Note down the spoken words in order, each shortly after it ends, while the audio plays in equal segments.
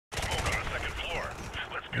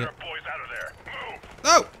Get our boys out of there. Move.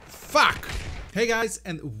 Oh, fuck. Hey guys,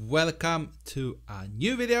 and welcome to a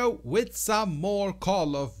new video with some more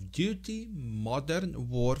Call of Duty Modern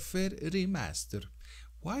Warfare Remastered.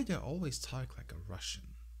 Why do I always talk like a Russian?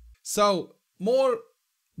 So, more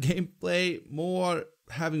gameplay, more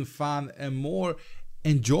having fun, and more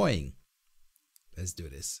enjoying. Let's do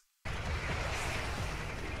this.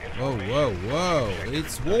 Whoa, whoa, whoa,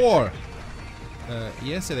 it's war.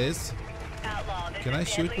 Yes it is. Outlaw, Can I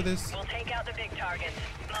shoot with this? We'll take out the big targets.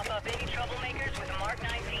 Mop up any troublemakers with a Mark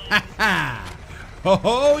 19. Ha!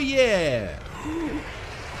 Oh yeah!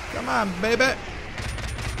 Come on, baby!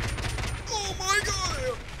 Oh my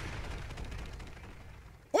god!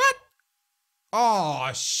 What? Oh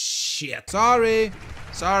shit! Sorry,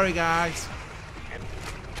 sorry guys.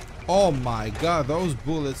 Oh my god, those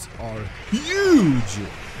bullets are huge!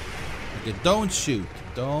 Okay, don't shoot,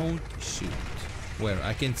 don't shoot. Where?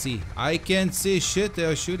 I can see shit they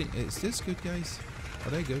are shooting. Is this good, guys?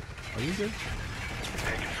 Are they good? Are you good?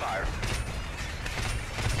 Taking fire.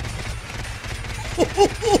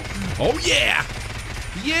 Oh yeah!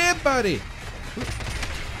 Yeah, buddy!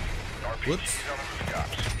 Whoops.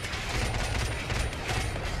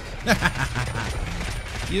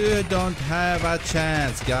 You don't have a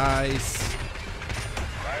chance, guys.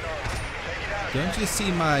 Don't you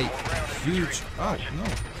see my huge... Oh, no.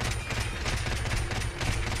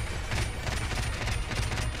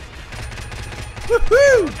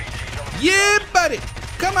 Woohoo! Yeah, buddy!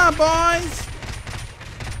 Come on, boys!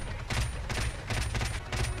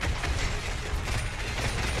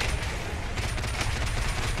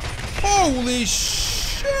 Holy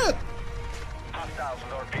shit! Hostiles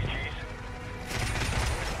with RPGs.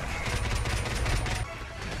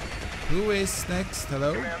 Who is next?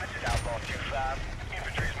 Hello? Command, this is Outlaw 2-5.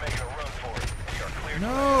 Infantry's making a run for it. You are clear.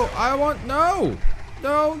 No, I want... No!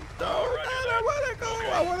 Don't! I don't wanna go!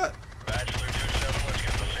 I wanna... Bachelor 2-7, let's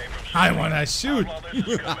get the same from I wanna shoot! Outlaw, this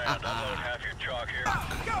is Command. Unload half your chalk here.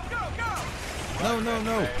 No, no,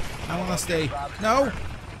 no. I wanna stay. No!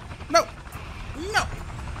 No! No!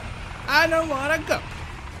 I don't wanna go.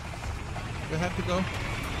 Do I have to go?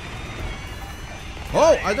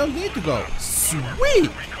 Oh, I don't need to go. Sweet!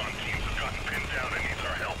 Recon teams have gotten pinned down and needs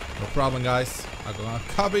our help. No problem, guys. I'm gonna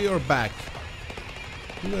cover your back.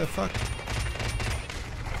 Who the fuck?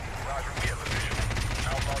 Roger, we have a vision.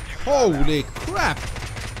 Outlaw 2-5 Holy crap!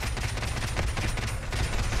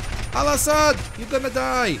 Al-Assad, you're gonna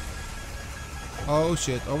die! Oh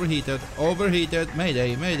shit, overheated, overheated.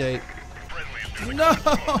 Mayday, mayday. No!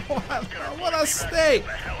 I wanna stay!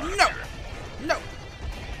 No! No!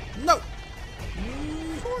 No!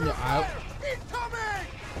 No, out.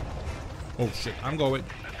 Oh shit, I'm going.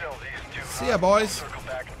 See ya, boys. Circle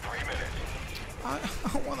back in 3 minutes.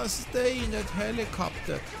 I wanna stay in that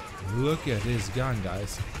helicopter. Look at this gun,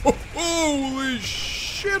 guys. Holy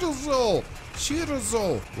shit-a-zol!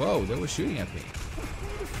 Shit-a-zol! Whoa, they were shooting at me.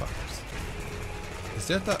 Motherfuckers. Is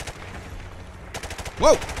that the...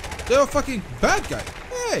 Whoa! They're a fucking bad guy.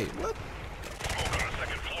 Hey, what? Smoke on the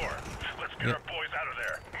second floor. Let's get our boys out of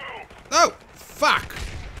there. Move. Oh, fuck!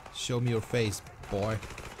 Show me your face, boy.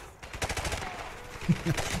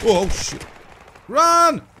 Oh, shit.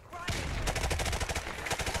 Run!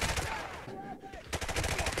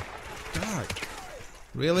 God.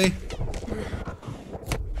 Really?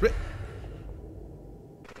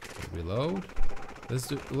 Reload.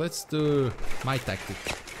 Let's do my tactic.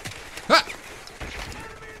 Ha!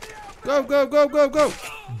 Go, go, go, go, go!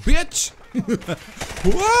 Bitch!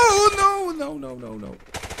 Whoa! No, no, no, no, no.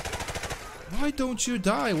 Why don't you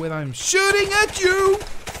die when I'm shooting at you?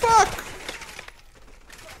 Fuck!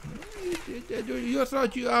 You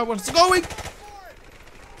thought I was going?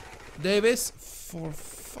 Davis, for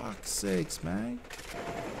fuck's sakes, man.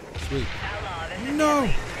 Sweet. Outlaw, this is No!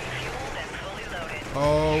 refueled and fully loaded.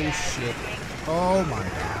 Oh shit. Oh my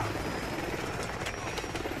god.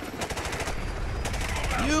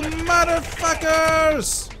 You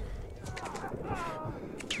motherfuckers!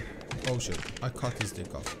 Oh shit. I cut his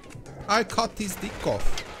dick off. I cut his dick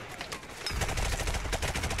off.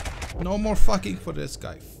 No more fucking for this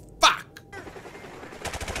guy. Fuck!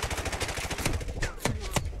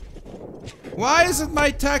 Why is it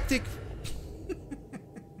my tactic?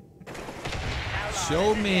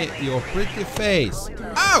 Show me your pretty face.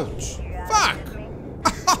 Ouch! Fuck!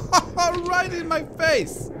 Right in my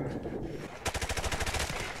face!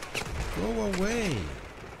 Go away.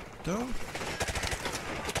 Don't.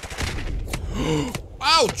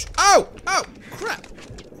 Ouch! Ow! Ow! Crap!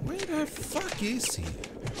 Where the fuck is he?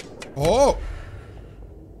 Oh!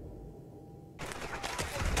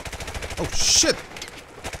 Oh shit!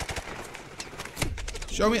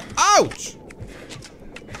 Show me. Ouch!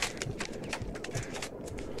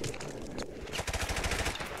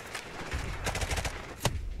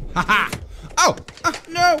 Haha! Oh!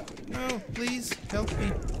 No! No, please help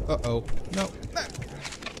me. Uh-oh. No.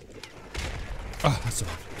 Oh, that's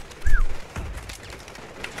enough.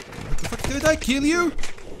 What the fuck? Did I kill you?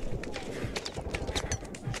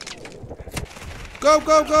 Go,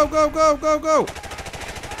 go, go, go, go, go, go!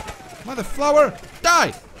 Mother flower,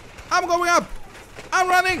 die! I'm going up! I'm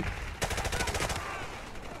running!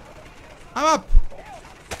 I'm up!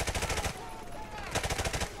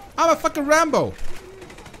 I'm a fucking Rambo!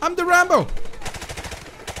 I'm the Rambo!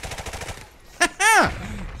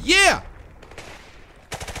 Yeah!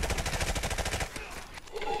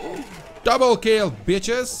 Double kill,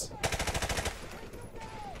 bitches!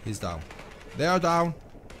 He's down. They are down.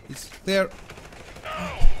 He's there.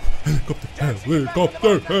 Helicopter,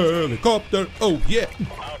 helicopter, helicopter! Oh yeah!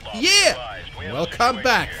 Yeah! Welcome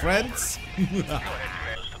back, friends!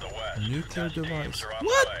 Nuclear device.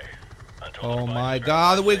 What? Oh my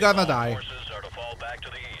god, we're gonna die.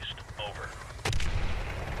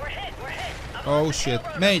 Oh shit.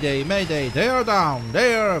 Mayday, mayday. They are down.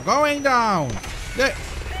 They are going down.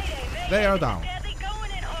 They are down.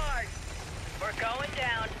 We're going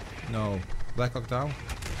down. No. Blackhawk down?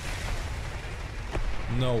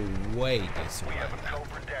 No way they survived that.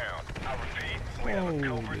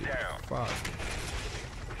 Holy fuck.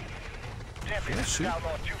 Can I shoot?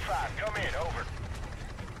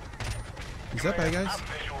 Is that bad, guys?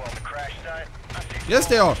 Yes,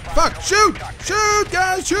 they are. Fuck! Shoot! Shoot,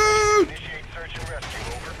 guys! Shoot!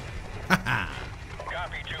 Haha.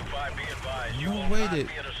 No way they...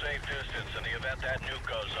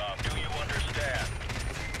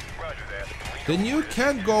 The nuke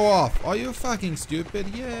can't go off. Are you fucking stupid?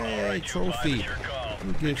 Yay, trophy.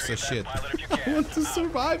 Who gives a shit? I want to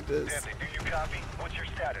survive this.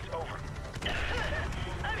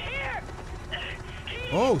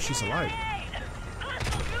 Oh, she's alive.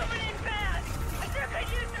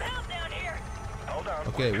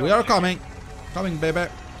 Okay, we are coming. Coming, baby.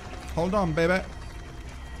 Hold on, baby.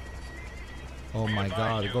 Oh my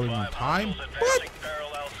god, going in time? What?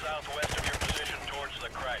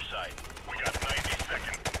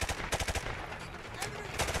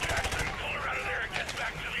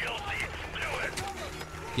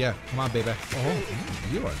 Yeah, come on, baby. Oh,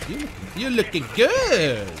 you're looking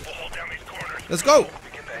good. Let's go.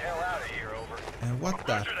 And what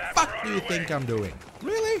the fuck do you think I'm doing?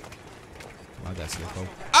 Really? Come on, that's go.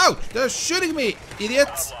 Ouch! They're shooting me,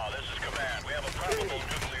 idiots.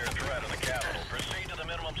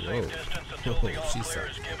 Whoa. Oh, she's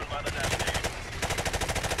sad.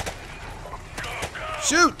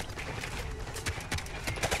 Shoot!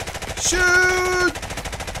 Shoot!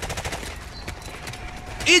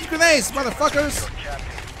 Eat grenades, motherfuckers!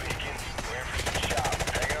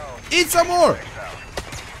 Eat some more!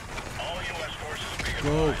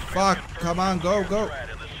 Go, fuck, come on, go, go.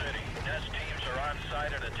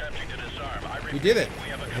 We did it,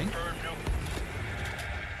 I think.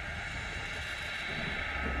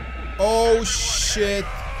 Oh shit!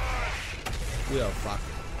 We are fucked.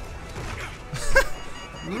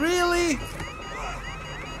 Really?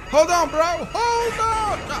 Hold on, bro! Hold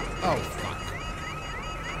on! No. Oh fuck.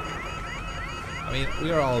 I mean,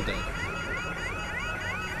 we are all dead.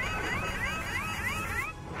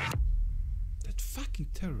 That fucking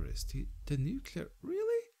terrorist, the nuclear,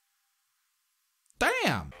 really?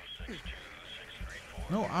 Damn!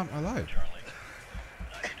 No, I'm alive.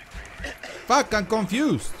 Fuck, I'm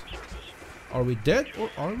confused. Are we dead or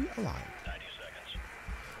are we alive?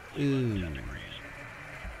 Ew.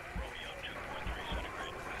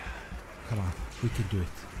 Come on, we can do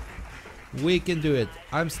it. We can do it.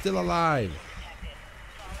 I'm still alive.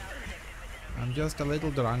 I'm just a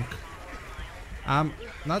little drunk. I'm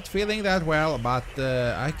not feeling that well, but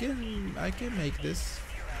I can make this.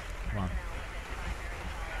 Come on.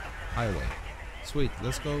 Highway. Sweet,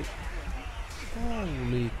 let's go.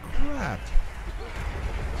 Holy crap.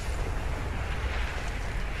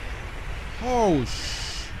 Oh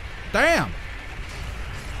damn.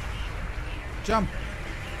 Jump.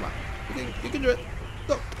 Come on. You can do it.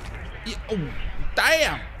 Go. Yeah. Oh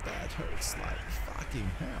damn. That hurts like fucking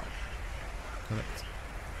hell. Correct.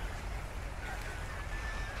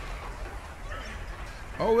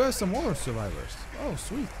 Oh, there's some more survivors. Oh,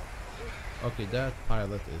 sweet. Okay, that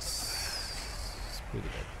pilot is pretty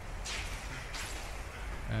good.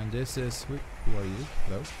 And this is... Who are you?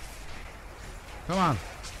 Hello? Come on.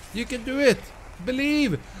 You can do it.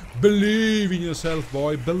 Believe. Believe in yourself,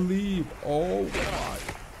 boy. Believe. Oh, God.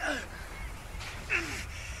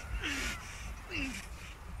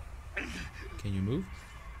 Can you move?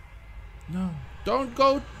 No. Don't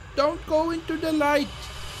go. Don't go into the light.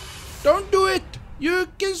 Don't do it. You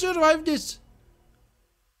can survive this.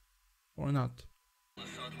 Or not?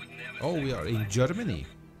 Oh, we are in Germany.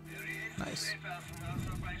 Nice.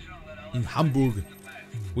 In Hamburg.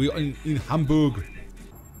 We are in Hamburg.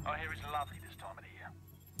 I hear it's lovely this time of the year.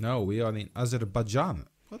 No, we are in Azerbaijan.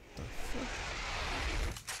 What the fuck?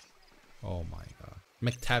 Oh my god.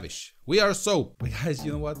 McTavish. We are so. Guys,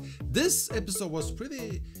 you know what? This episode was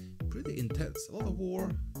pretty intense. A lot of war,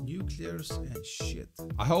 nuclears, and shit.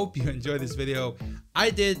 I hope you enjoyed this video. I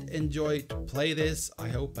did enjoy to play this. I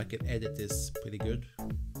hope I can edit this pretty good.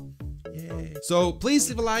 Yay. So please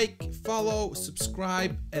leave a like, follow,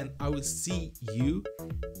 subscribe, and I will see you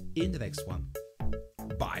in the next one.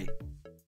 Bye.